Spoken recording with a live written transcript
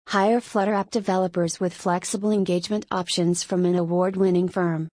Hire Flutter app developers with flexible engagement options from an award-winning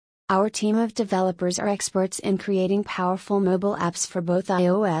firm. Our team of developers are experts in creating powerful mobile apps for both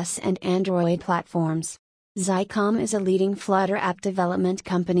iOS and Android platforms. Xicom is a leading Flutter app development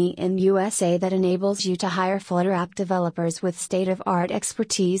company in USA that enables you to hire Flutter app developers with state-of-art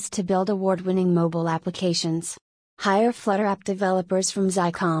expertise to build award-winning mobile applications. Hire Flutter app developers from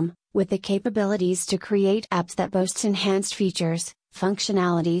Xicom, with the capabilities to create apps that boast enhanced features,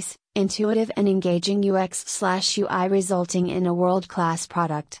 functionalities, intuitive and engaging UX/UI, resulting in a world-class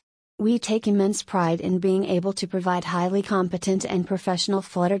product. We take immense pride in being able to provide highly competent and professional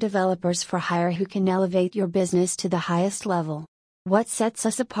Flutter developers for hire who can elevate your business to the highest level. What sets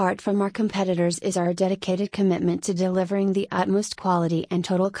us apart from our competitors is our dedicated commitment to delivering the utmost quality and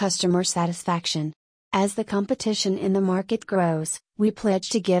total customer satisfaction. As the competition in the market grows, we pledge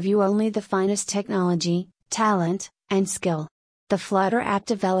to give you only the finest technology, talent, and skill. The Flutter app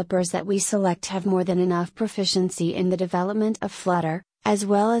developers that we select have more than enough proficiency in the development of Flutter, as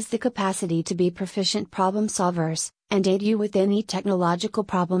well as the capacity to be proficient problem solvers, and aid you with any technological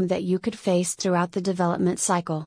problem that you could face throughout the development cycle.